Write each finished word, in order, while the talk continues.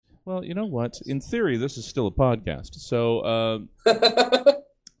Well, you know what? In theory, this is still a podcast. So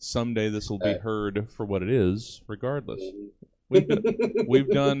someday this will be heard for what it is, regardless. We've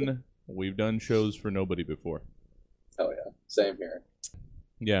done shows for nobody before. Oh yeah, same here.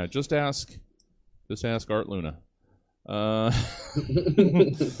 Yeah, just ask Art Luna.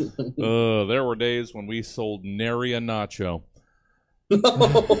 There were days when we sold nary a nacho.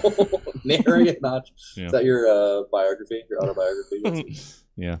 Nary a nacho. Yeah. Is that your biography, your autobiography?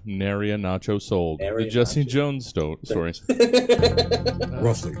 Yeah, nary a nacho sold. Nary the a Jesse nacho. Jones story.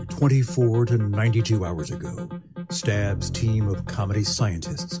 Roughly 24 to 92 hours ago, Stab's team of comedy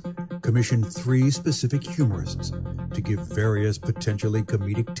scientists commissioned 3 specific humorists to give various potentially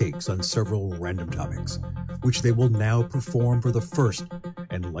comedic takes on several random topics, which they will now perform for the first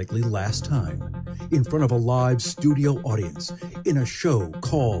and likely last time in front of a live studio audience in a show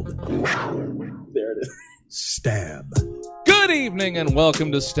called There it is. Stab. Good evening and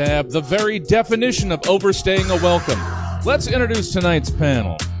welcome to Stab, the very definition of overstaying a welcome. Let's introduce tonight's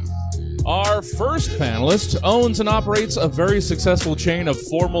panel. Our first panelist owns and operates a very successful chain of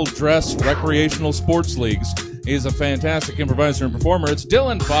formal dress recreational sports leagues. He's a fantastic improviser and performer. It's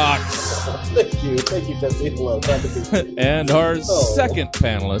Dylan Fox. Thank you, Jesse. Hello, glad to be here. And our second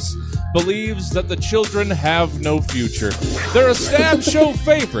panelist believes that the children have no future. They're a Stab show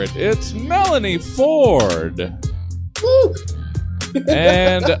favorite. It's Melanie Ford. Woo!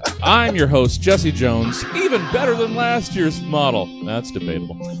 And I'm your host, Jesse Jones, even better than last year's model. That's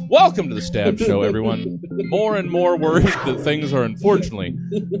debatable. Welcome to the Stab Show, everyone. More and more worried that things are unfortunately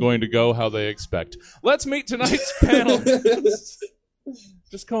going to go how they expect. Let's meet tonight's panel.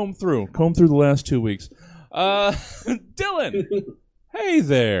 Just comb through the last 2 weeks. Dylan, hey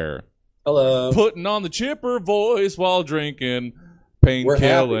there. Hello. Putting on the chipper voice while drinking We're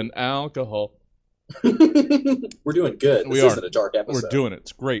painkilling alcohol. We're doing good. We This are. isn't a dark episode. We're doing it.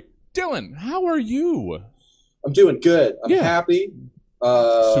 It's great. Dylan, how are you? I'm doing good. I'm Yeah. happy.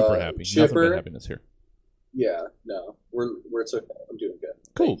 Super happy. Nothing Chipper. but happiness here. Yeah. No. It's okay. I'm doing good.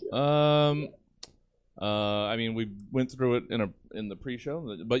 Cool. Thank you. I mean, we went through it in the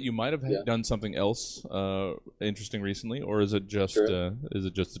pre-show, but you might have done something else interesting recently, or is it just Sure. a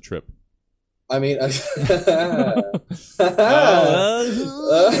trip? I mean, Didn't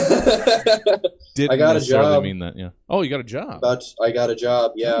I got a necessarily job. mean that. Yeah. Oh, you got a job. I got a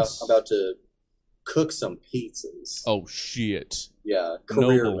job. Yeah. Nice. I'm about to cook some pizzas. Oh shit! Yeah.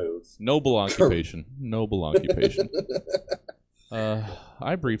 Career Noble. move. Noble occupation. Noble occupation.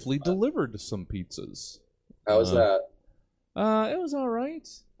 I briefly delivered some pizzas. How was that? It was all right.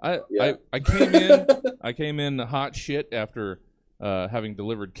 Yeah. I came in hot shit after having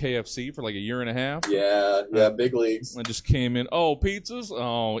delivered KFC for like a year and a half. Yeah. Big leagues. I just came in. Oh, pizzas?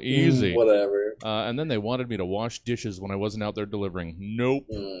 Oh, easy. Whatever. And then they wanted me to wash dishes when I wasn't out there delivering. Nope.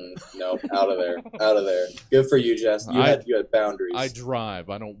 Nope. Out of there. Out of there. Good for you, Jess. You had boundaries. I drive.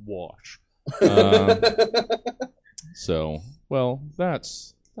 I don't wash. So, well,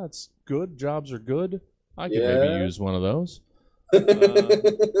 that's good. Jobs are good. I could maybe use one of those.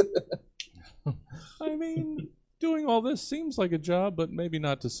 I mean, doing all this seems like a job, but maybe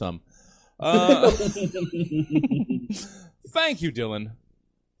not to some. Thank you, Dylan.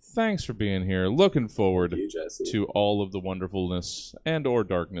 Thanks for being here. Looking forward you, Jesse. to all of the wonderfulness and or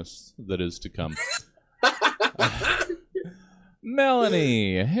darkness that is to come.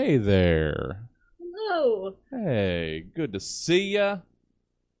 Melanie, hey there. Hello. Hey, good to see ya.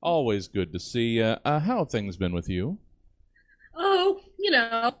 Always good to see ya. How have things been with you? Oh, you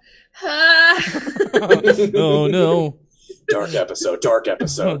know. Oh, no. Dark episode. Dark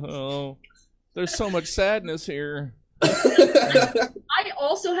episode. Oh, there's so much sadness here. I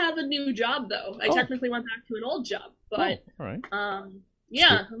also have a new job, though. I technically went back to an old job, but all right.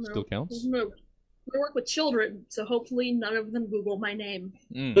 yeah, Still counts. I work with children, so hopefully none of them Google my name.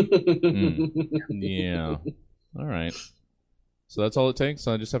 Yeah. All right. So that's all it takes.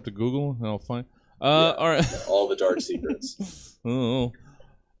 I just have to Google and I'll find. All right. All the dark secrets. Oh.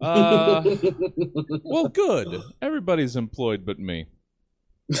 Well, good. Everybody's employed but me.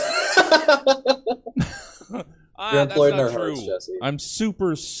 You're employed in that's our not hearts, true. Jesse. I'm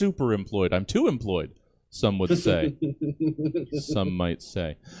super, super employed. I'm too employed, some would say. Some might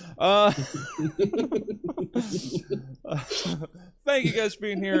say. Thank you guys for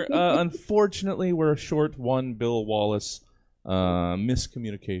being here. Unfortunately, we're short one Bill Wallace.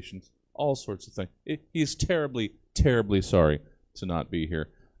 Miscommunications. All sorts of things. He's terribly, terribly sorry to not be here.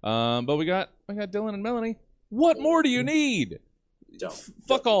 But we got Dylan and Melanie. What more do you need?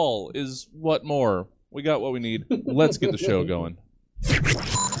 Fuck all is what more. We got what we need. Let's get the show going.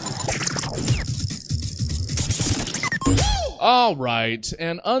 All right,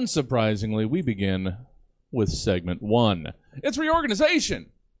 and unsurprisingly, we begin with segment 1. It's reorganization.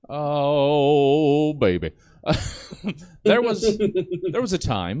 Oh, baby. There was a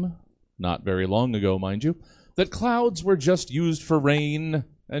time, not very long ago, mind you, that clouds were just used for rain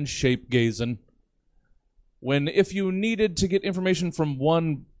and shape-gazing. When if you needed to get information from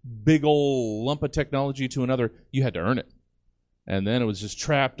one big ol' lump of technology to another, you had to earn it. And then it was just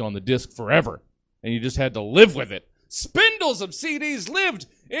trapped on the disk forever, and you just had to live with it. Spindles of CDs lived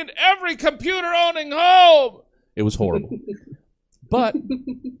in every computer-owning home. It was horrible. But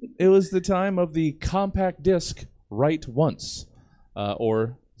it was the time of the compact disc write once,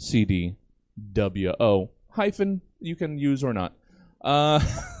 or CDWO, hyphen you can use or not.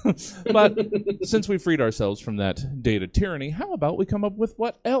 But since we freed ourselves from that data tyranny, how about we come up with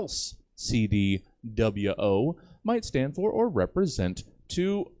what else CDWO might stand for or represent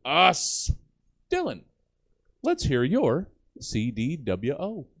to us? Dylan, let's hear your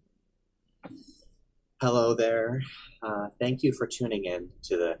CDWO. Hello there. Thank you for tuning in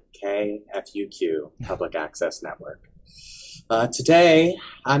to the KFUQ Public Access Network. Today,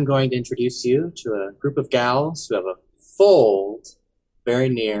 I'm going to introduce you to a group of gals who have a fold very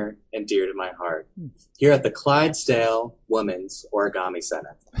near and dear to my heart here at the Clydesdale Women's Origami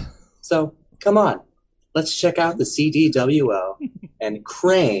Center. So, come on. Let's check out the CDWO and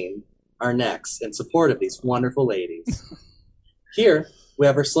crane our necks in support of these wonderful ladies. Here, we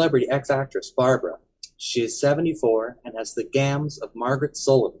have our celebrity ex-actress, Barbara. She is 74 and has the gams of Margaret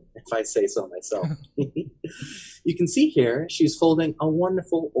Sullivan, if I say so myself. You can see here, she's folding a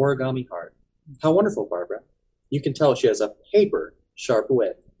wonderful origami heart. How wonderful, Barbara. You can tell she has a paper-sharp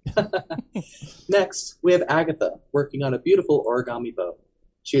wit. Next, we have Agatha, working on a beautiful origami boat.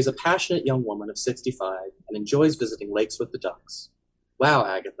 She is a passionate young woman of 65 and enjoys visiting lakes with the ducks. Wow,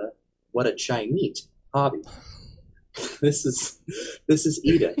 Agatha, what a Chinese hobby. This is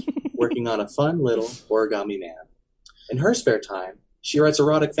Edith, working on a fun little origami man. In her spare time, she writes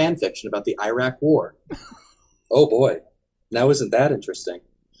erotic fan fiction about the Iraq War. Oh boy, now isn't that interesting?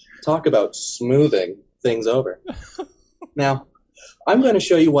 Talk about smoothing things over. Now, I'm going to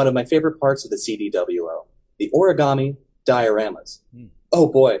show you one of my favorite parts of the CDWO, the origami dioramas. Oh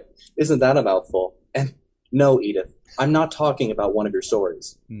boy, isn't that a mouthful? And no, Edith, I'm not talking about one of your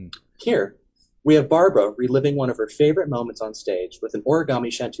stories. Here, we have Barbara reliving one of her favorite moments on stage with an origami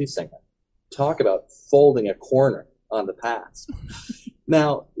shantu singer. Talk about folding a corner on the past.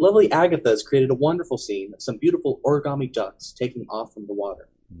 Now, lovely Agatha has created a wonderful scene of some beautiful origami ducks taking off from the water.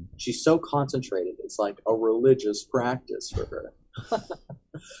 She's so concentrated, it's like a religious practice for her.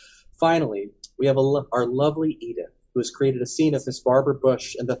 Finally, we have our lovely Edith, who has created a scene of Miss Barbara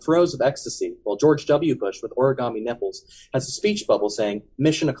Bush in the throes of ecstasy, while George W. Bush, with origami nipples, has a speech bubble saying,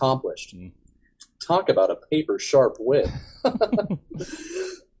 "Mission accomplished." Talk about a paper-sharp wit.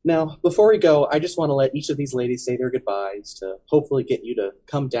 Now, before we go, I just want to let each of these ladies say their goodbyes to hopefully get you to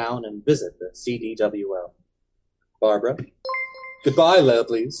come down and visit the CDWO. Barbara? Goodbye,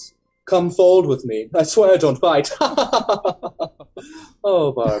 lovelies. Come fold with me. I swear I don't bite.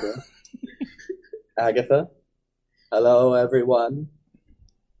 Oh, Barbara. Agatha? Hello, everyone.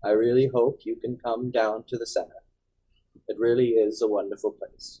 I really hope you can come down to the center. It really is a wonderful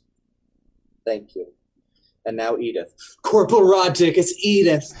place. Thank you. And now Edith. Corporal Roddick, it's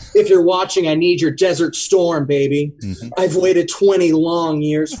Edith. If you're watching, I need your Desert Storm, baby. I've waited 20 long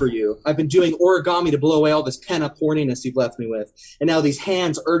years for you. I've been doing origami to blow away all this pent-up horniness you've left me with. And now these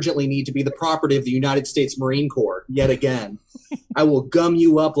hands urgently need to be the property of the United States Marine Corps, yet again. I will gum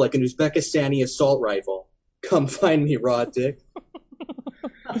you up like an Uzbekistani assault rifle. Come find me, Roddick.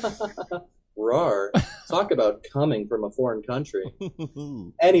 Rar. Talk about coming from a foreign country.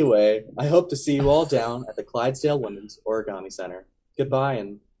 Anyway, I hope to see you all down at the Clydesdale Women's Origami Center. Goodbye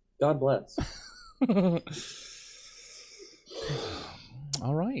and God bless.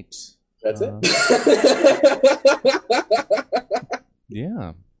 All right. That's it.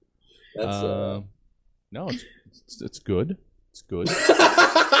 Yeah. That's no, it's good. It's good.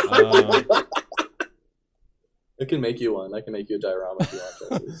 I can make you one. I can make you a diorama if you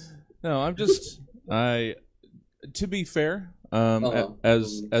want. No, to be fair,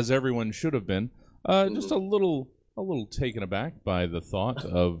 as everyone should have been, just a little taken aback by the thought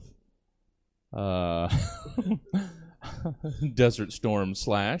of Desert Storm /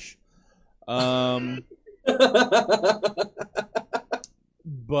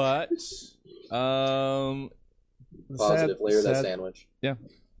 but positive layer that sandwich. Yeah,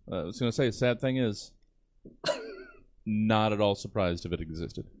 I was going to say, sad thing is, not at all surprised if it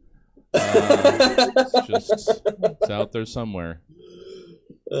existed. It's out there somewhere.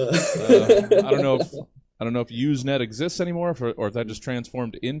 I don't know I don't know if Usenet exists anymore, or if that just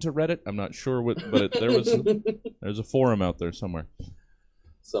transformed into Reddit. I'm not sure what, but there's a forum out there somewhere.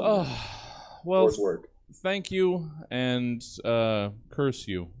 Well, Work. Thank you and curse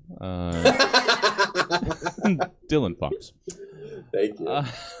you, Dylan Fox. Thank you,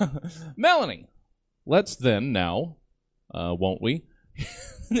 Melanie. Let's then now, won't we,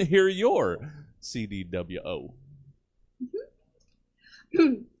 hear your CDWO.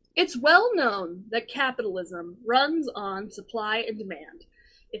 It's well known that capitalism runs on supply and demand.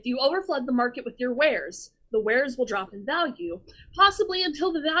 If you overflood the market with your wares, the wares will drop in value, possibly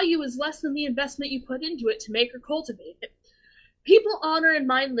until the value is less than the investment you put into it to make or cultivate it. People honor and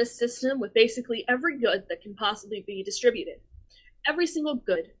mine this system with basically every good that can possibly be distributed. Every single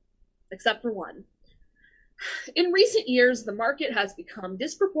good, except for one. In recent years, the market has become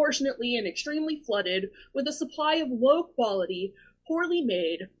disproportionately and extremely flooded with a supply of low-quality, poorly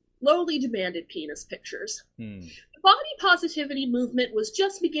made, lowly demanded penis pictures. The body positivity movement was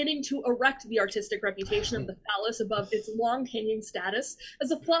just beginning to erect the artistic reputation of the phallus above its long-hanging status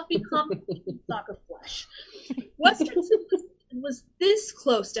as a floppy complicated stock of flesh. Western civilization was this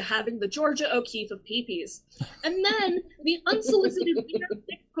close to having the Georgia O'Keeffe of peepees. And then the unsolicited wiener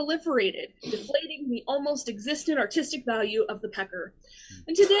dick proliferated, deflating the almost existent artistic value of the pecker.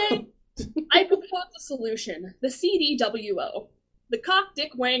 And today, I propose a solution, the CDWO. The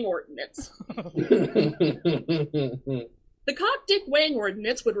Cock-Dick Wang Ordinance. The Cock-Dick Wang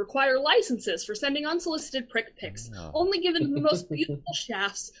Ordinance would require licenses for sending unsolicited prick pics, only given to the most beautiful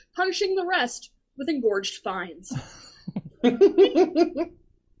shafts, punishing the rest with engorged fines.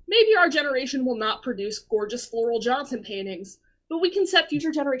 Maybe our generation will not produce gorgeous Floral Johnson paintings, but we can set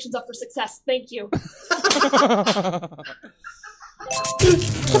future generations up for success. Thank you.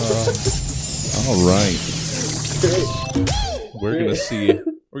 All right. We're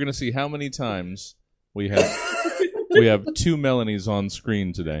gonna see how many times we have two Melanies on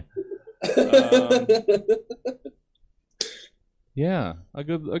screen today. Yeah, a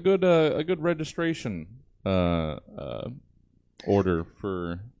good registration order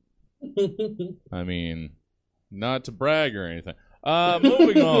for. I mean, not to brag or anything.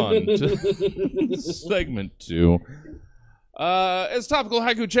 Moving on to segment 2. It's Topical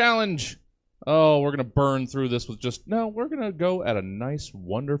Haiku Challenge. Oh, we're going to burn through this with we're going to go at a nice,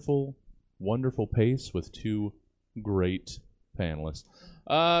 wonderful, wonderful pace with 2 great panelists.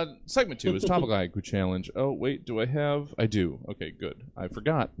 Segment 2 is Topical Haiku Challenge. Oh, wait, do I have? I do. Okay, good. I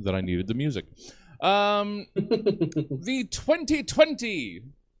forgot that I needed the music. The 2020,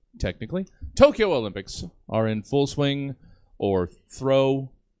 technically, Tokyo Olympics are in full swing, or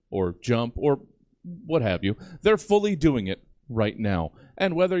throw, or jump, or what have you. They're fully doing it right now.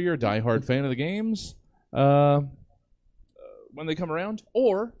 And whether you're a diehard fan of the games when they come around,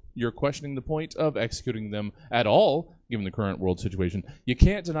 or you're questioning the point of executing them at all, given the current world situation, you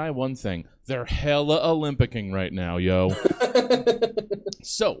can't deny one thing. They're hella Olympicing right now, yo.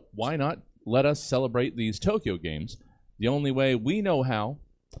 So, why not let us celebrate these Tokyo Games the only way we know how,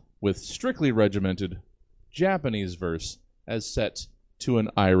 with strictly regimented Japanese verse as set to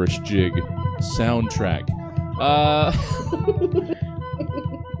an Irish jig soundtrack.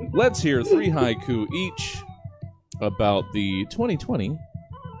 Let's hear 3 haiku each about the 2020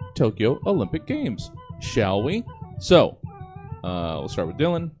 Tokyo Olympic Games, shall we? So, we'll start with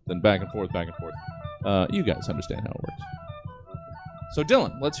Dylan, then back and forth. You guys understand how it works. So,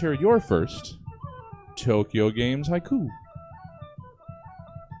 Dylan, let's hear your first Tokyo Games haiku.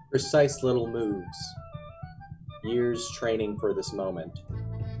 Precise little moves. Years training for this moment.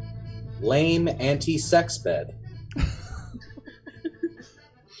 Lame anti-sex bed.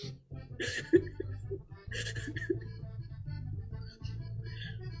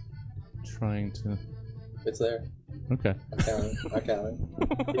 Trying to... It's there. Okay. I counted.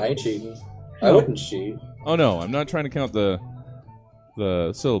 I ain't cheating. I wouldn't cheat. Oh no, I'm not trying to count the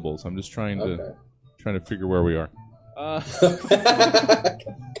syllables. I'm just trying to figure where we are.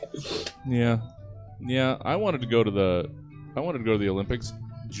 Yeah. I wanted to go to the Olympics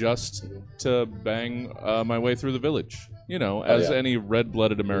just to bang my way through the village. You know, as any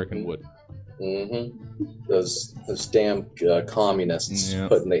red-blooded American would. Mm-hmm. Those damn communists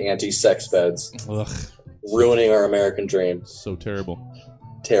putting the anti-sex beds, ruining our American dream. So terrible.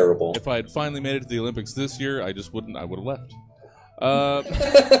 Terrible. If I had finally made it to the Olympics this year, I just wouldn't. I would have left.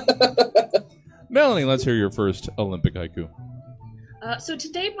 Melanie, let's hear your first Olympic haiku. So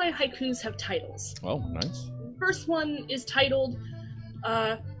today my haikus have titles. Oh, nice. The first one is titled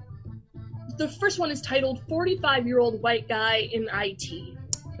 45-year-old white guy in IT.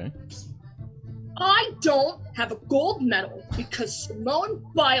 Okay. I don't have a gold medal because Simone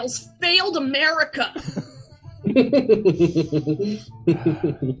Biles failed America.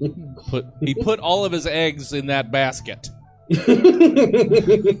 He put all of his eggs in that basket.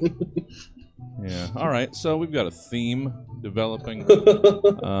 Yeah. All right. So we've got a theme developing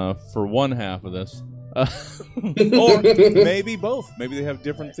for one half of this. Or maybe both. Maybe they have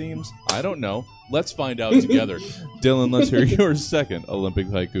different themes. I don't know. Let's find out together. Dylan, let's hear your second Olympic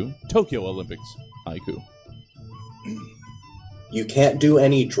haiku. Tokyo Olympics haiku. You can't do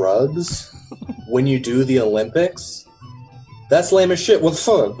any drugs when you do the Olympics? That's lame as shit. What the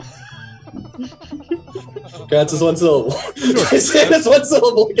fuck? That's just one syllable. Sure. That's one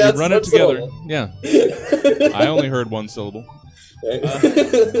syllable. You run it together. Syllable. Yeah. I only heard one syllable.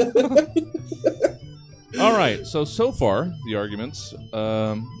 All right. So far, the arguments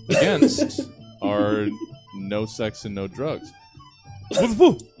against are no sex and no drugs.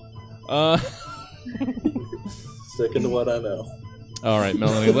 Sticking to what I know. All right,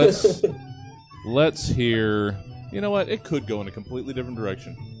 Melanie. Let's hear. You know what? It could go in a completely different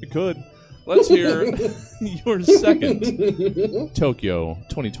direction. It could. Let's hear your second Tokyo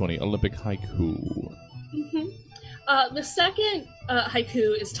 2020 Olympic haiku. Mm-hmm. The second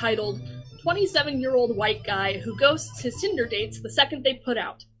haiku is titled 27-year-old white guy who ghosts his Tinder dates the second they put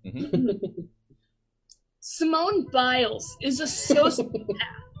out. Mm-hmm. Simone Biles is a sociopath.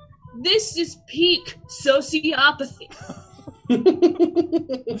 This is peak sociopathy.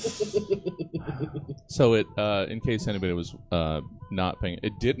 So it, in case anybody was not paying,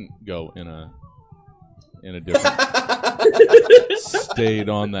 it didn't go in a different. Stayed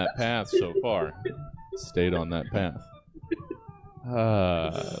on that path so far. Stayed on that path.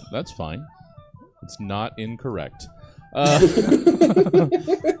 That's fine. It's not incorrect.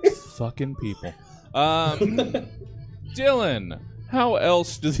 Fucking people. Dylan, how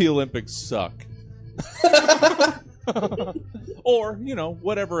else do the Olympics suck? Or,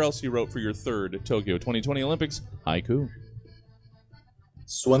 whatever else you wrote for your third Tokyo 2020 Olympics haiku.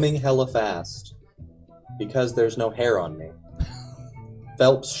 Swimming hella fast. Because there's no hair on me.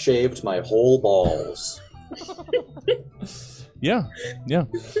 Phelps shaved my whole balls. Yeah.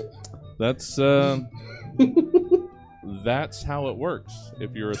 That's how it works.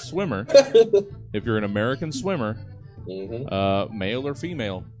 If you're a swimmer, if you're an American swimmer, male or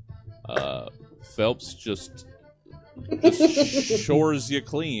female, Phelps just shores you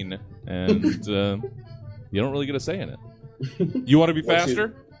clean, and you don't really get a say in it. You want to be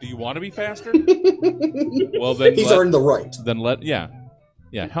faster? Do you want to be faster? Well, then he's earned the right. Then yeah.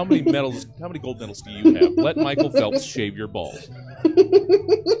 How many gold medals do you have? Let Michael Phelps shave your balls.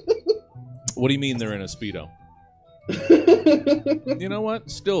 What do you mean they're in a Speedo? You know what?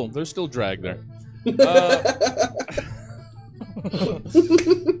 There's still drag there.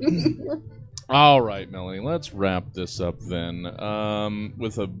 All right, Melanie, let's wrap this up then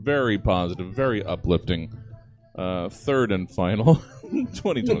with a very positive, very uplifting third and final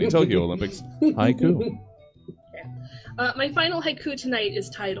 2020 Tokyo Olympics haiku. My final haiku tonight is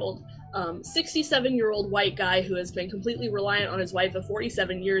titled 67-year-old white guy who has been completely reliant on his wife of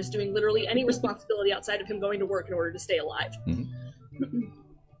 47 years, doing literally any responsibility outside of him going to work in order to stay alive. Mm-hmm.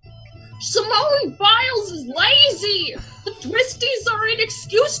 Simone Biles is lazy! The twisties are an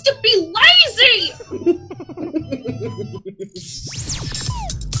excuse to be lazy!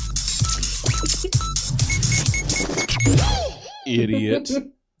 Idiot.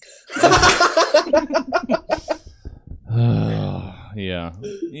 Yeah.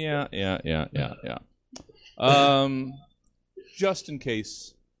 Just in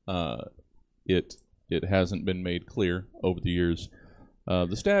case it hasn't been made clear over the years,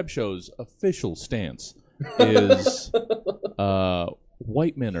 the Stab Show's official stance is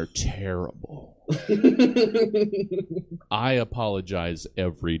white men are terrible. I apologize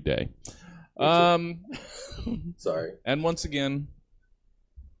every day. Sorry. And once again,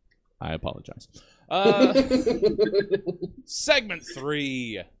 I apologize. Segment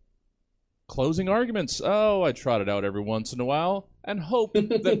 3. Closing arguments. Oh, I trot it out every once in a while and hope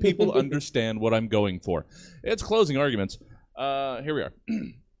that people understand what I'm going for. It's closing arguments. Here we are.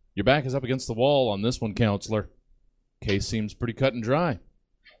 Your back is up against the wall on this one, counselor. Case seems pretty cut and dry.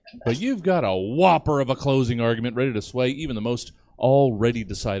 But you've got a whopper of a closing argument ready to sway even the most already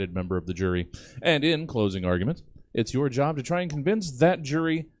decided member of the jury. And in closing argument, it's your job to try and convince that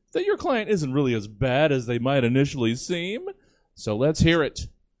jury that your client isn't really as bad as they might initially seem. So let's hear it.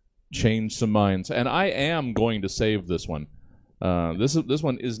 Change some minds. And I am going to save this one. This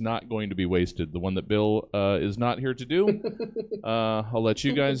one is not going to be wasted. The one that Bill is not here to do. I'll let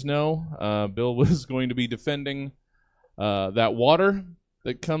you guys know. Bill was going to be defending that water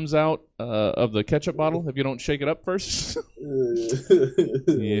that comes out of the ketchup bottle if you don't shake it up first.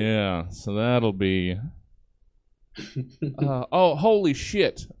 Yeah, so that'll be Oh, holy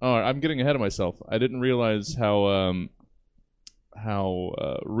shit! Oh, I'm getting ahead of myself. I didn't realize how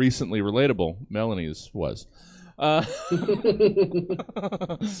recently relatable Melanie's was.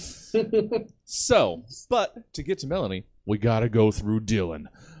 So, but to get to Melanie, we gotta go through Dylan.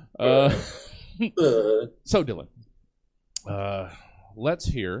 So, Dylan, let's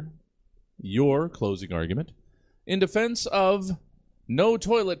hear your closing argument in defense of no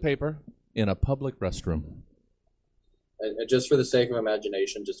toilet paper in a public restroom. And just for the sake of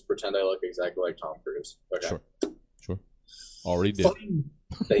imagination, just pretend I look exactly like Tom Cruise. Okay. Sure. Already did.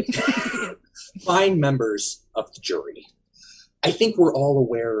 Fine members of the jury. I think we're all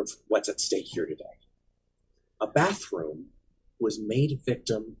aware of what's at stake here today. A bathroom was made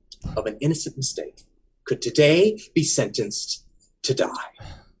victim of an innocent mistake could today be sentenced to die.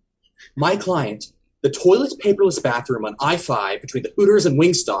 My client, the toilet paperless bathroom on I-5 between the Hooters and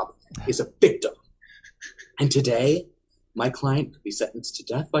Wingstop, is a victim. And today, my client could be sentenced to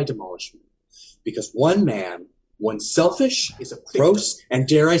death by demolishment because one man, one selfish, is a gross, and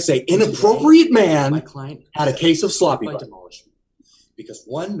dare I say, inappropriate man, my client had a case of sloppy by demolishment. Because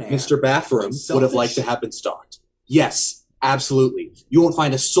one man, Mr. Bathroom, would have liked to have been stalked. Yes, absolutely. You won't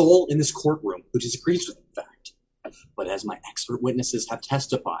find a soul in this courtroom who disagrees with the fact. But as my expert witnesses have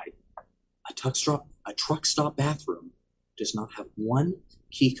testified, a truck stop bathroom does not have one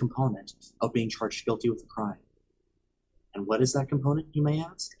key component of being charged guilty with a crime. And what is that component, you may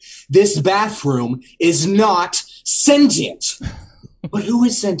ask? This bathroom is not sentient. But who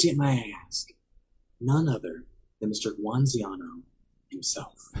is sentient, may I ask? None other than Mr. Guanziano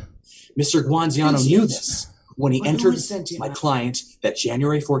himself. Mr. Guanziano knew this when he entered my client that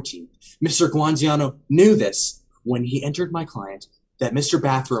January 14th. Mr. Guanziano knew this when he entered my client that Mr.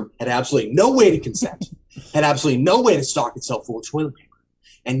 Bathroom had absolutely no way to consent, had absolutely no way to stock itself full of toilet paper.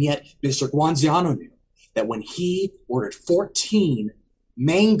 And yet, Mr. Guanziano knew that when he ordered 14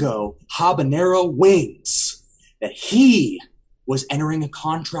 mango habanero wings, that he was entering a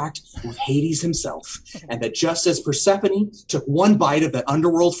contract with Hades himself, and that just as Persephone took one bite of that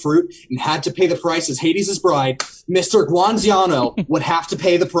underworld fruit and had to pay the price as Hades' bride, Mr. Guanziano would have to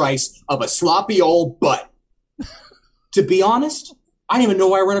pay the price of a sloppy old butt. To be honest, I don't even know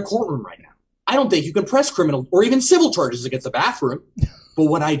why we're in a courtroom right now. I don't think you can press criminal or even civil charges against the bathroom. But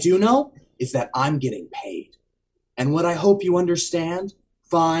what I do know is that I'm getting paid. And what I hope you understand,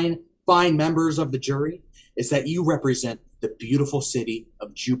 fine members of the jury, is that you represent the beautiful city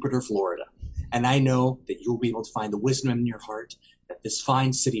of Jupiter, Florida. And I know that you'll be able to find the wisdom in your heart that this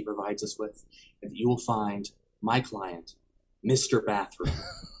fine city provides us with, and that you will find my client, Mr. Bathroom,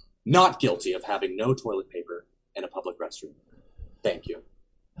 not guilty of having no toilet paper in a public restroom. Thank you.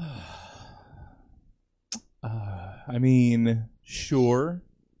 I mean, sure.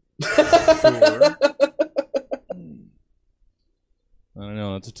 I don't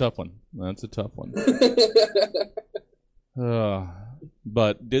know. That's a tough one.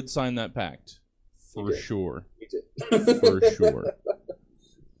 But did sign that pact. For sure. For sure.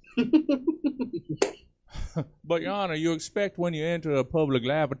 But, Your Honor, you expect when you enter a public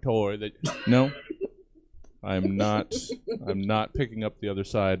lavatory that... No. I'm not picking up the other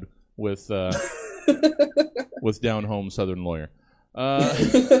side with down-home Southern lawyer.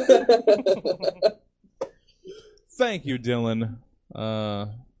 Thank you, Dylan.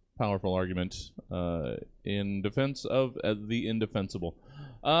 Powerful argument in defense of the indefensible.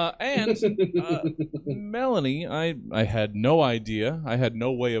 And Melanie, I had no idea. I had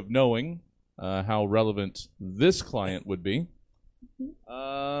no way of knowing how relevant this client would be.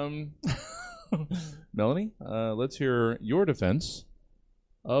 Melanie, let's hear your defense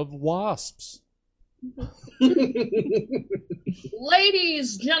of wasps.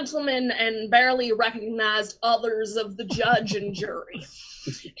 Ladies, gentlemen, and barely recognized others of the judge and jury.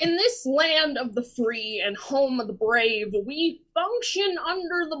 In this land of the free and home of the brave, we function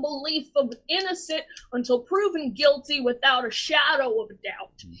under the belief of innocent until proven guilty without a shadow of a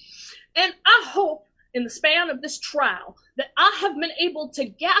doubt. And I hope in the span of this trial that I have been able to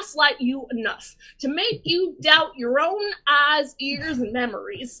gaslight you enough to make you doubt your own eyes, ears, and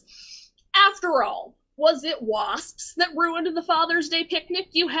memories. After all, was it wasps that ruined the Father's Day picnic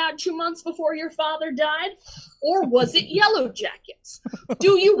you had 2 months before your father died? Or was it yellow jackets?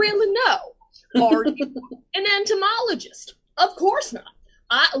 Do you really know? Are you an entomologist? Of course not.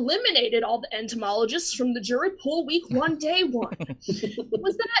 I eliminated all the entomologists from the jury pool week 1, day 1.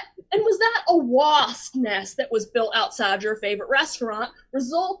 Was that a wasp nest that was built outside your favorite restaurant,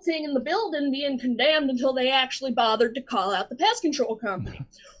 resulting in the building being condemned until they actually bothered to call out the pest control company?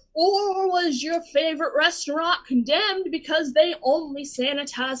 Or was your favorite restaurant condemned because they only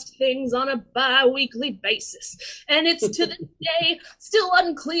sanitized things on a bi-weekly basis? And it's to this day still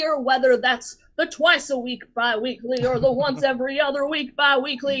unclear whether that's the twice-a-week bi-weekly or the once-every-other-week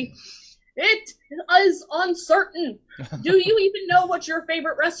bi-weekly. It is uncertain. Do you even know what your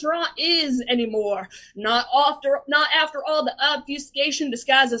favorite restaurant is anymore? Not after all the obfuscation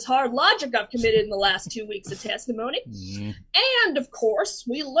disguised as hard logic I've committed in the last 2 weeks of testimony. And, of course,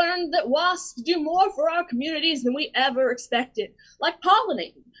 we learned that wasps do more for our communities than we ever expected, like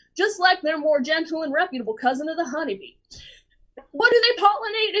pollinating, just like their more gentle and reputable cousin of the honeybee. What do they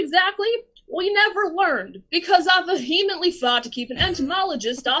pollinate exactly? We never learned, because I vehemently fought to keep an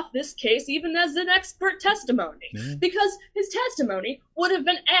entomologist off this case even as an expert testimony, because his testimony would have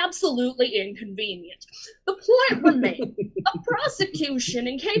been absolutely inconvenient. The point remains, a prosecution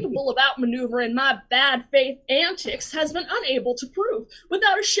incapable of outmaneuvering my bad faith antics has been unable to prove,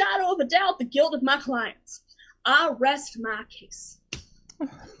 without a shadow of a doubt, the guilt of my clients. I rest my case.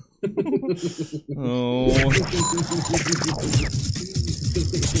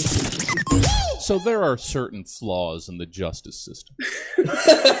 So there are certain flaws in the justice system.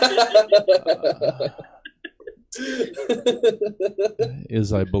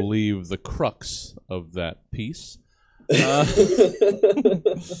 Is, I believe, the crux of that piece.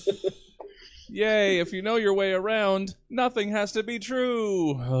 Yay, if you know your way around, nothing has to be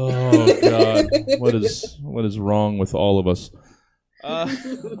true. Oh, God. What is wrong with all of us?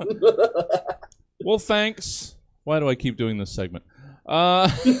 Well, thanks. Why do I keep doing this segment?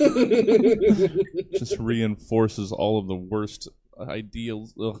 Just reinforces all of the worst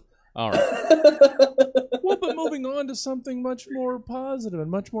ideals. Ugh. All right. Well, but moving on to something much more positive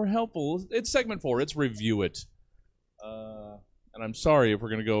and much more helpful. It's segment 4. It's Review It. And I'm sorry if we're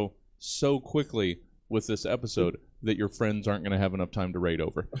going to go so quickly with this episode that your friends aren't going to have enough time to rate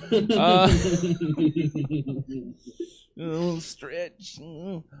over. Stretch.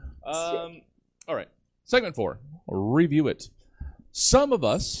 All right. Segment 4. Review It. Some of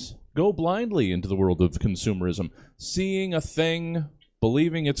us go blindly into the world of consumerism, seeing a thing,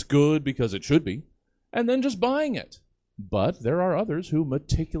 believing it's good because it should be, and then just buying it. But there are others who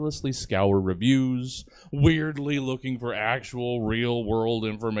meticulously scour reviews, weirdly looking for actual real-world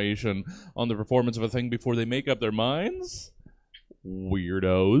information on the performance of a thing before they make up their minds.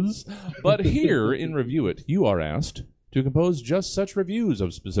 Weirdos. But here in Review It, you are asked to compose just such reviews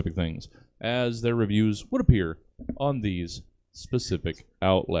of specific things as their reviews would appear on these specific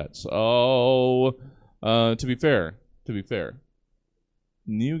outlets. To be fair,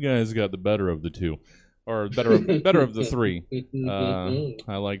 you guys got the better of the two, or better of the three.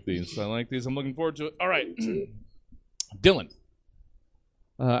 I like these. I'm looking forward to it. All right, Dylan.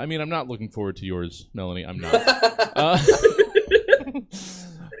 I'm not looking forward to yours, Melanie. I'm not.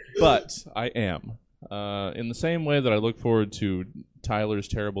 But I am. In the same way that I look forward to Tyler's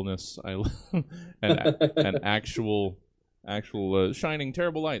terribleness, and actual shining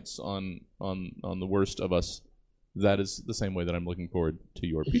terrible lights on the worst of us. That is the same way that I'm looking forward to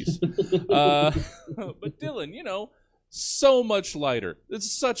your piece. But Dylan, so much lighter. It's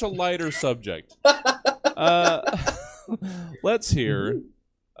such a lighter subject. Let's hear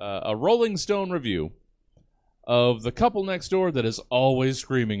a Rolling Stone review of The Couple Next Door that is always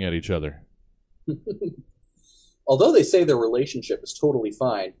screaming at each other. Although they say their relationship is totally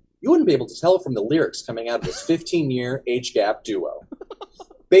fine, you wouldn't be able to tell from the lyrics coming out of this 15-year age gap duo.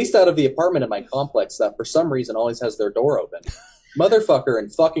 Based out of the apartment in my complex that for some reason always has their door open, Motherfucker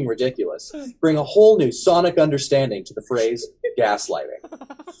and Fucking Ridiculous bring a whole new sonic understanding to the phrase gaslighting.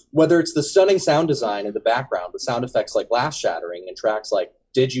 Whether it's the stunning sound design in the background with sound effects like glass shattering and tracks like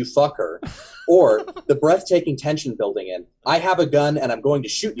Did You Fuck Her, or the breathtaking tension building in I Have a Gun and I'm Going to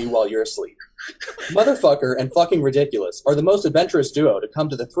Shoot You While You're Asleep. Motherfucker and Fucking Ridiculous are the most adventurous duo to come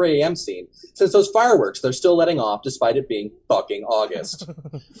to the 3 a.m. scene since those fireworks they're still letting off despite it being fucking August.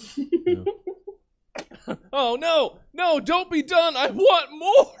 Oh, no, don't be done. I want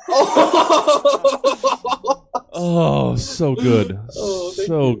more. Oh, so good. Oh,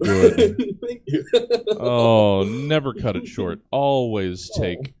 so good. Thank you. Oh, never cut it short. Always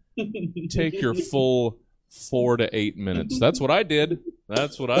take your full 4 to 8 minutes. That's what I did.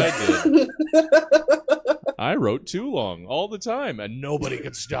 I wrote too long all the time, and nobody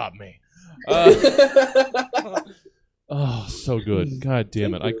could stop me. Oh, so good. God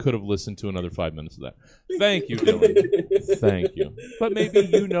damn it. I could have listened to another 5 minutes of that. Thank you, Dylan. Thank you. But maybe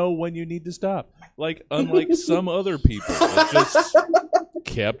you know when you need to stop. Unlike some other people that just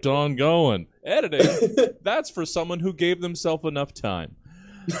kept on going. Editing, that's for someone who gave themselves enough time.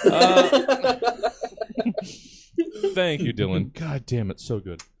 Thank you, Dylan. God damn it. So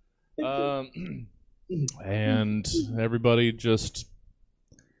good. And everybody just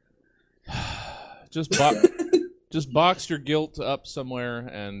box your guilt up somewhere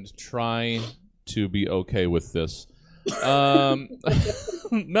and try to be okay with this.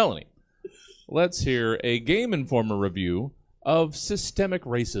 Melanie, let's hear a Game Informer review of systemic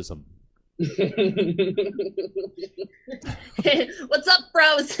racism. What's up,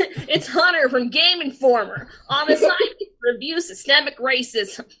 bros? It's Hunter from Game Informer on assignment to review systemic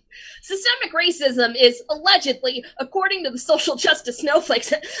racism. Systemic racism is allegedly, according to the social justice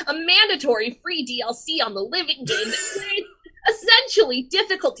snowflakes, a mandatory free DLC on the living game that creates essentially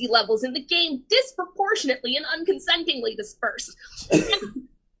difficulty levels in the game disproportionately and unconsentingly dispersed.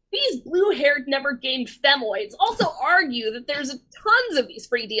 These blue-haired, never-gamed femoids also argue that there's tons of these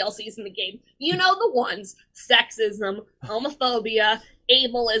free DLCs in the game. You know the ones: sexism, homophobia,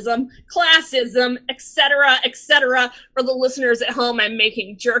 ableism, classism, etc., etc. For the listeners at home, I'm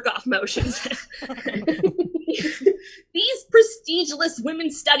making jerk-off motions. These prestigious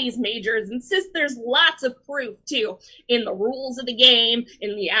women's studies majors insist there's lots of proof, too, in the rules of the game,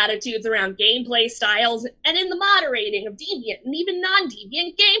 in the attitudes around gameplay styles, and in the moderating of deviant and even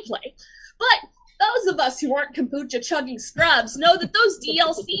non-deviant gameplay. But those of us who aren't kombucha-chugging scrubs know that those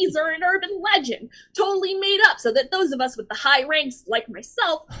DLCs are an urban legend, totally made up so that those of us with the high ranks, like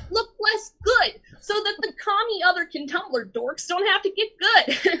myself, look less good, so that the commie otherkin Tumblr dorks don't have to get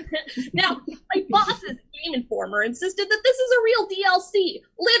good. Now, my bosses at Game Informer insisted that this is a real DLC,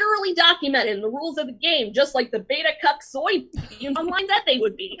 literally documented in the rules of the game, just like the beta cuck soy online that they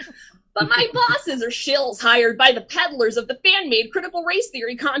would be. But my bosses are shills hired by the peddlers of the fan-made critical race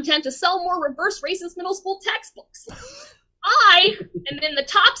theory content to sell more reverse racist middle school textbooks. I am in the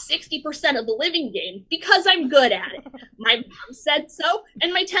top 60% of the living game because I'm good at it. My mom said so,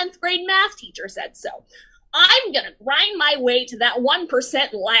 and my 10th grade math teacher said so. I'm gonna grind my way to that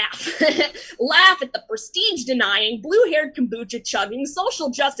 1% laugh. Laugh at the prestige-denying, blue-haired kombucha-chugging, social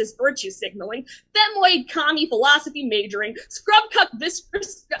justice virtue-signaling, femoid commie philosophy majoring, scrub-cuck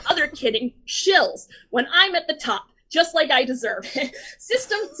viscous other kidding shills when I'm at the top, just like I deserve.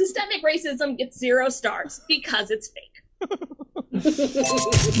 Systemic racism gets 0 stars because it's fake.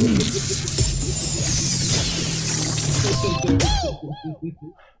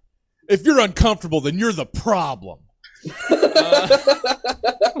 If you're uncomfortable, then you're the problem.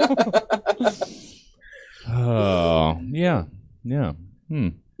 Yeah.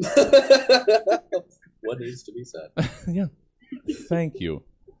 What needs to be said? Yeah. Thank you.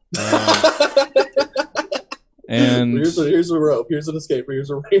 And here's a rope. Here's an escape. Here's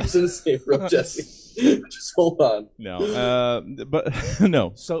an escape rope, Jesse. Just hold on. No, but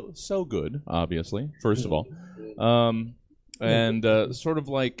no. So good. Obviously, first of all, and sort of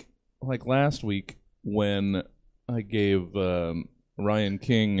like last week when I gave Ryan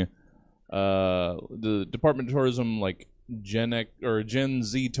King the Department of Tourism Gen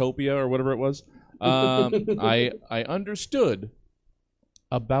Z-topia or whatever it was. I understood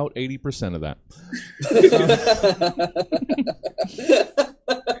about 80% of that.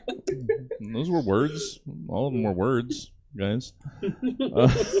 Those were words. All of them were words, guys.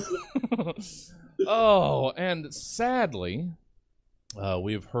 Oh, and sadly,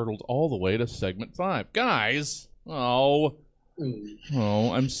 we have hurtled all the way to segment 5. Guys! Oh,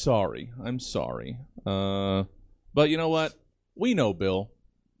 I'm sorry. But you know what? We know Bill.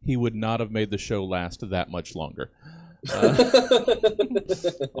 He would not have made the show last that much longer.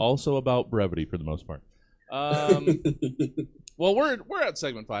 Also about brevity for the most part. Well, we're at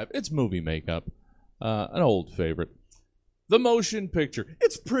segment 5. It's movie makeup. An old favorite. The motion picture.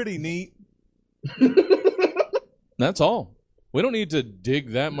 It's pretty neat. That's all. We don't need to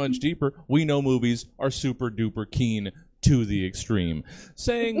dig that much deeper. We know movies are super duper keen to the extreme.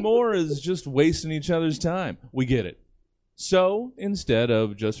 Saying more is just wasting each other's time. We get it. So, instead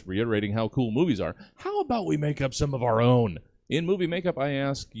of just reiterating how cool movies are, how about we make up some of our own? In Movie Makeup, I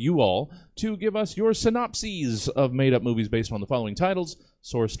ask you all to give us your synopses of made-up movies based on the following titles,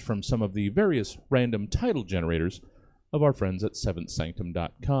 sourced from some of the various random title generators of our friends at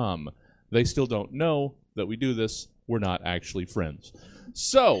SeventhSanctum.com. They still don't know that we do this. We're not actually friends.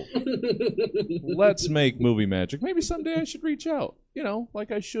 So, let's make movie magic. Maybe someday I should reach out,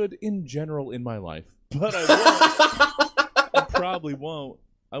 like I should in general in my life. But I won't. I probably won't.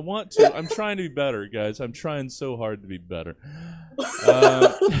 I want to. I'm trying to be better, guys. I'm trying so hard to be better.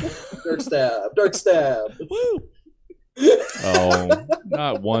 Dark stab. Woo! Oh,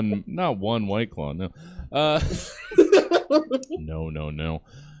 not one White Claw. No. No.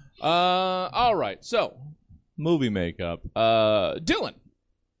 All right. So, movie makeup. Dylan.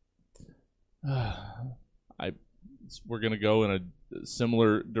 We're gonna go in a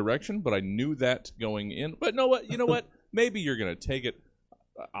similar direction, but I knew that going in. But you know what? Maybe you're going to take it.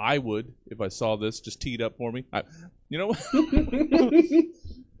 I would if I saw this just teed up for me. You know what?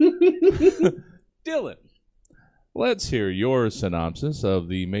 Dylan, let's hear your synopsis of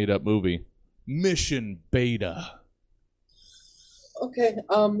the made-up movie Mission Beta. Okay,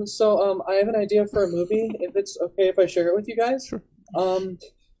 so I have an idea for a movie, if it's okay if I share it with you guys. Sure.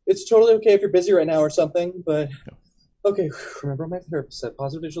 It's totally okay if you're busy right now or something, but okay, remember my therapist said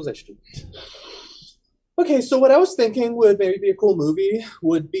positive visualization. Okay, so what I was thinking would maybe be a cool movie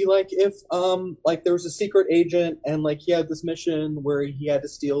would be like if like there was a secret agent and like he had this mission where he had to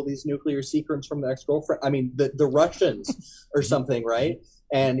steal these nuclear secrets from the ex-girlfriend. I mean the Russians or something, right?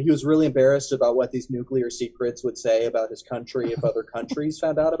 And he was really embarrassed about what these nuclear secrets would say about his country if other countries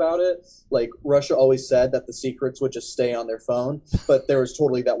found out about it. Like, Russia always said that the secrets would just stay on their phone, but there was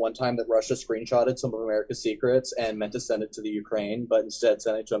totally that one time that Russia screenshotted some of America's secrets and meant to send it to the Ukraine, but instead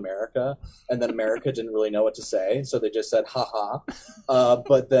sent it to America. And then America didn't really know what to say, so they just said, haha.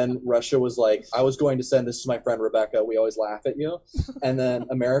 But then Russia was like, I was going to send this to my friend Rebecca. We always laugh at you. And then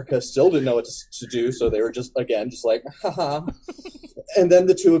America still didn't know what to do, so they were just like, haha. And then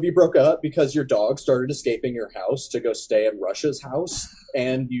the two of you broke up because your dog started escaping your house to go stay at Russia's house,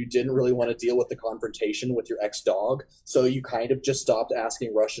 and you didn't really want to deal with the confrontation with your ex-dog, so you kind of just stopped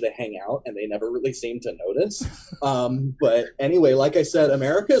asking Russia to hang out, and they never really seemed to notice. But anyway, like I said,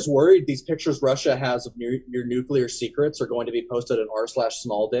 America is worried these pictures Russia has of your nuclear secrets are going to be posted at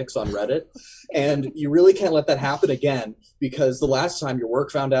r/smalldicks on Reddit, and you really can't let that happen again, because the last time your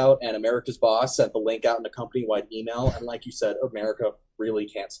work found out and America's boss sent the link out in a company-wide email, and like you said, America really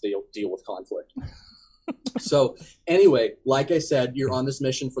can't deal with conflict. So anyway, like I said, you're on this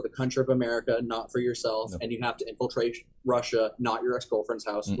mission for the country of America, not for yourself, and you have to infiltrate Russia, not your ex-girlfriend's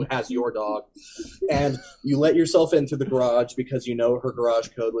house, who has your dog. And you let yourself in through the garage because you know her garage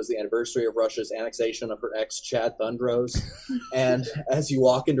code was the anniversary of Russia's annexation of her ex, Chad Thundros. And as you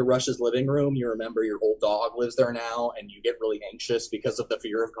walk into Russia's living room, you remember your old dog lives there now, and you get really anxious because of the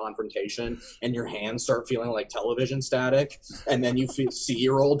fear of confrontation, and your hands start feeling like television static, and then you see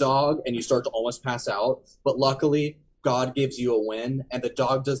your old dog, and you start to almost pass out. But luckily, God gives you a win, and the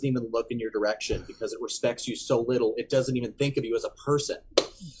dog doesn't even look in your direction because it respects you so little, it doesn't even think of you as a person.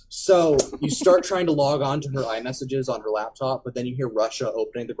 So you start trying to log on to her iMessages on her laptop, but then you hear Russia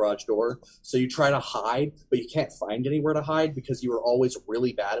opening the garage door. So you try to hide, but you can't find anywhere to hide because you were always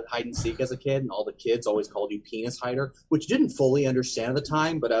really bad at hide and seek as a kid, and all the kids always called you penis hider, which you didn't fully understand at the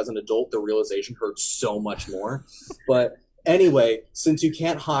time, but as an adult, the realization hurt so much more. But anyway, since you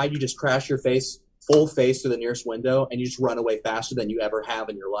can't hide, you just crash your full face through the nearest window, and you just run away faster than you ever have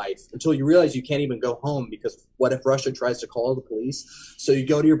in your life until you realize you can't even go home because what if Russia tries to call the police? So you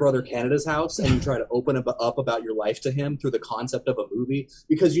go to your brother Canada's house and you try to open up about your life to him through the concept of a movie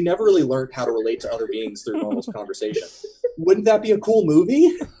because you never really learned how to relate to other beings through normal conversation. Wouldn't that be a cool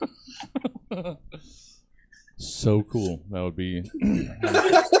movie? So cool. That would be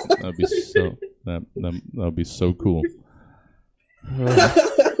that would be so cool.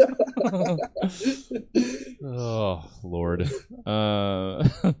 Oh, Lord.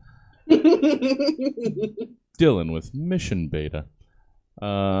 Dylan with Mission Beta.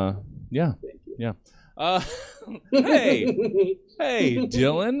 Yeah. Hey,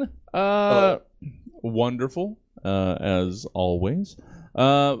 Dylan. Wonderful, as always.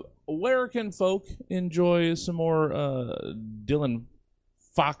 Where can folk enjoy some more Dylan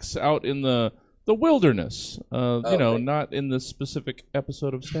Fox out in the wilderness? Not in this specific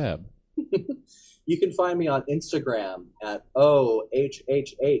episode of Stab. You can find me on Instagram at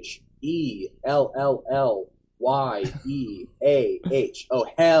OHHELLLYEAH. Oh,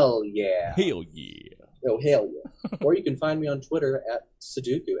 hell yeah. Hell yeah. Oh, hell yeah. Or you can find me on Twitter at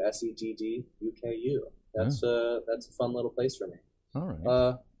Sedduku, SEDDUKU. That's a fun little place for me. All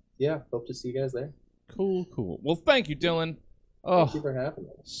right. Yeah, hope to see you guys there. Cool. Well, thank you, Dylan. Oh, thank you for having me.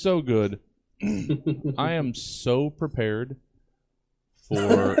 So good. I am so prepared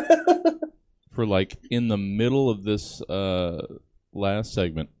for like in the middle of this last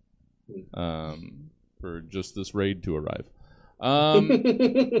segment for just this raid to arrive.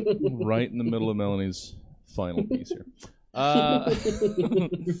 Right in the middle of Melanie's final piece here.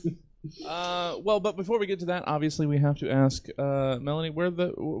 Well, but before we get to that, obviously we have to ask Melanie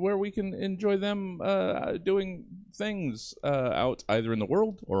where we can enjoy them doing things out either in the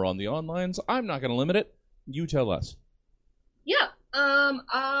world or on the onlines. I'm not going to limit it. You tell us. Yeah.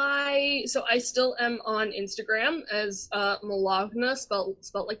 I still am on Instagram as Malagna, spelled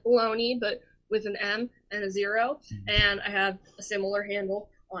like baloney, but with an M and a 0, and I have a similar handle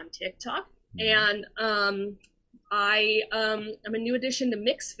on TikTok. And I'm a new addition to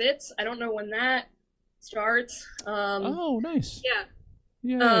Mixfits. I don't know when that starts. Oh, nice. Yeah.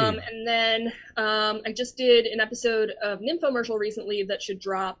 Yay. And then I just did an episode of Nymphomercial recently that should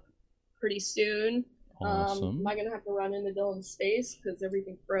drop pretty soon. Awesome. Am I gonna have to run into Dylan's space because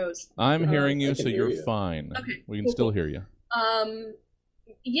everything froze? I'm hearing you, I can so hear you're you. fine. Okay, We can cool, still cool. hear you.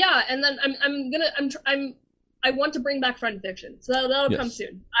 Yeah, and then I want to bring back Friend Fiction, so that'll come Yes.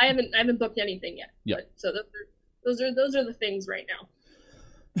 soon. I haven't booked anything yet. Yeah. But, so those are the things right now.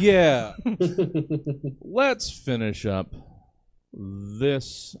 Yeah. Let's finish up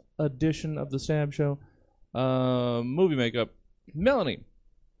this edition of the Stab Show. Movie makeup. Melanie,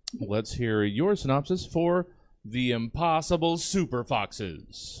 let's hear your synopsis for The Impossible Super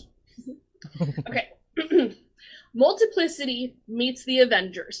Foxes. Okay. Multiplicity meets the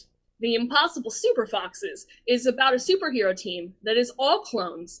Avengers. The Impossible Super Foxes is about a superhero team that is all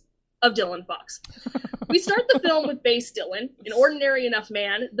clones of Dylan Fox. We start the film with Base Dylan, an ordinary enough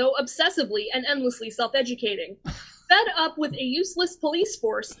man, though obsessively and endlessly self-educating. Fed up with a useless police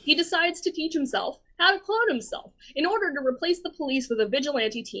force, he decides to teach himself how to clone himself in order to replace the police with a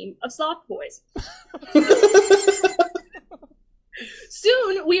vigilante team of soft boys.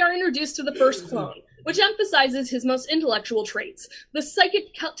 Soon, we are introduced to the first clone, which emphasizes his most intellectual traits, the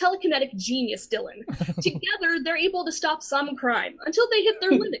psychic telekinetic genius Dylan. Together, they're able to stop some crime until they hit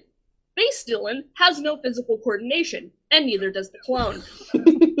their limit. Base Dylan has no physical coordination, and neither does the clone.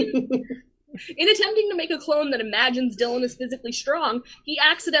 In attempting to make a clone that imagines Dylan is physically strong, he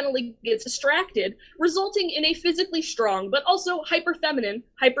accidentally gets distracted, resulting in a physically strong but also hyper-feminine,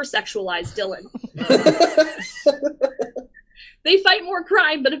 hyper-sexualized Dylan. They fight more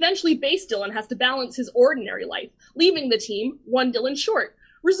crime, but eventually Base Dylan has to balance his ordinary life, leaving the team one Dylan short,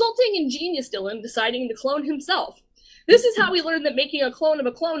 resulting in Genius Dylan deciding to clone himself. This is how we learn that making a clone of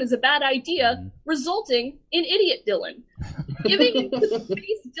a clone is a bad idea, resulting in Idiot Dylan. Giving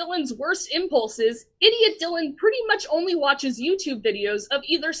Base Dylan's worst impulses, Idiot Dylan pretty much only watches YouTube videos of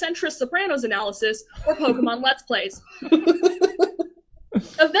either Centrist Sopranos analysis or Pokemon Let's Plays.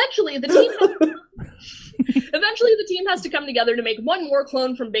 Eventually, the team has to come together to make one more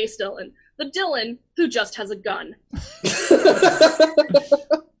clone from Base Dylan, the Dylan who just has a gun.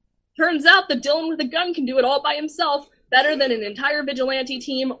 Turns out the Dylan with a gun can do it all by himself, better than an entire vigilante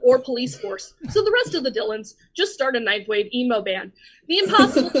team or police force. So the rest of the Dylans just start a Ninth Wave emo band. The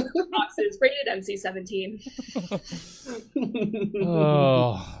Impossible Super Foxes, rated NC-17.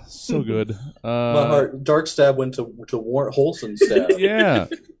 Oh, so good. My heart. Dark Stab went to Warren Wholesome Stab. Yeah.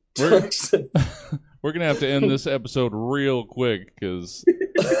 We're Dark Stab. going to have to end this episode real quick because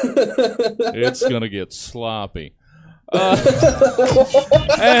it's going to get sloppy. And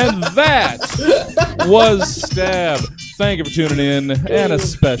that was Stab. Thank you for tuning in, and a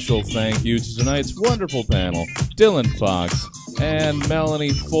special thank you to tonight's wonderful panel, Dylan Fox and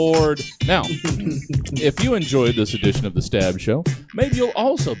Melanie Ford. Now, if you enjoyed this edition of the Stab Show, maybe you'll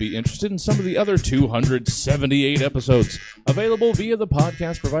also be interested in some of the other 278 episodes available via the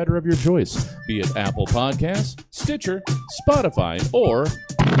podcast provider of your choice, be it Apple Podcasts, Stitcher, Spotify, or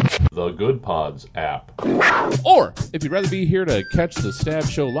the Good Pods app. Or, if you'd rather be here to catch the Stab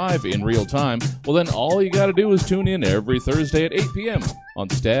Show live in real time, well then all you gotta do is tune in every Thursday at 8 p.m. on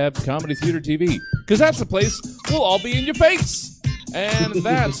Stab Comedy Theater TV, because that's the place we'll all be in your face. And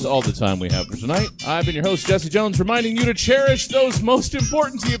that's all the time we have for tonight. I've been your host, Jesse Jones, reminding you to cherish those most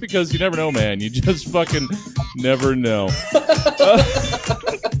important to you, because you never know, man. You just fucking never know.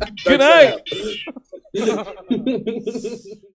 Good night.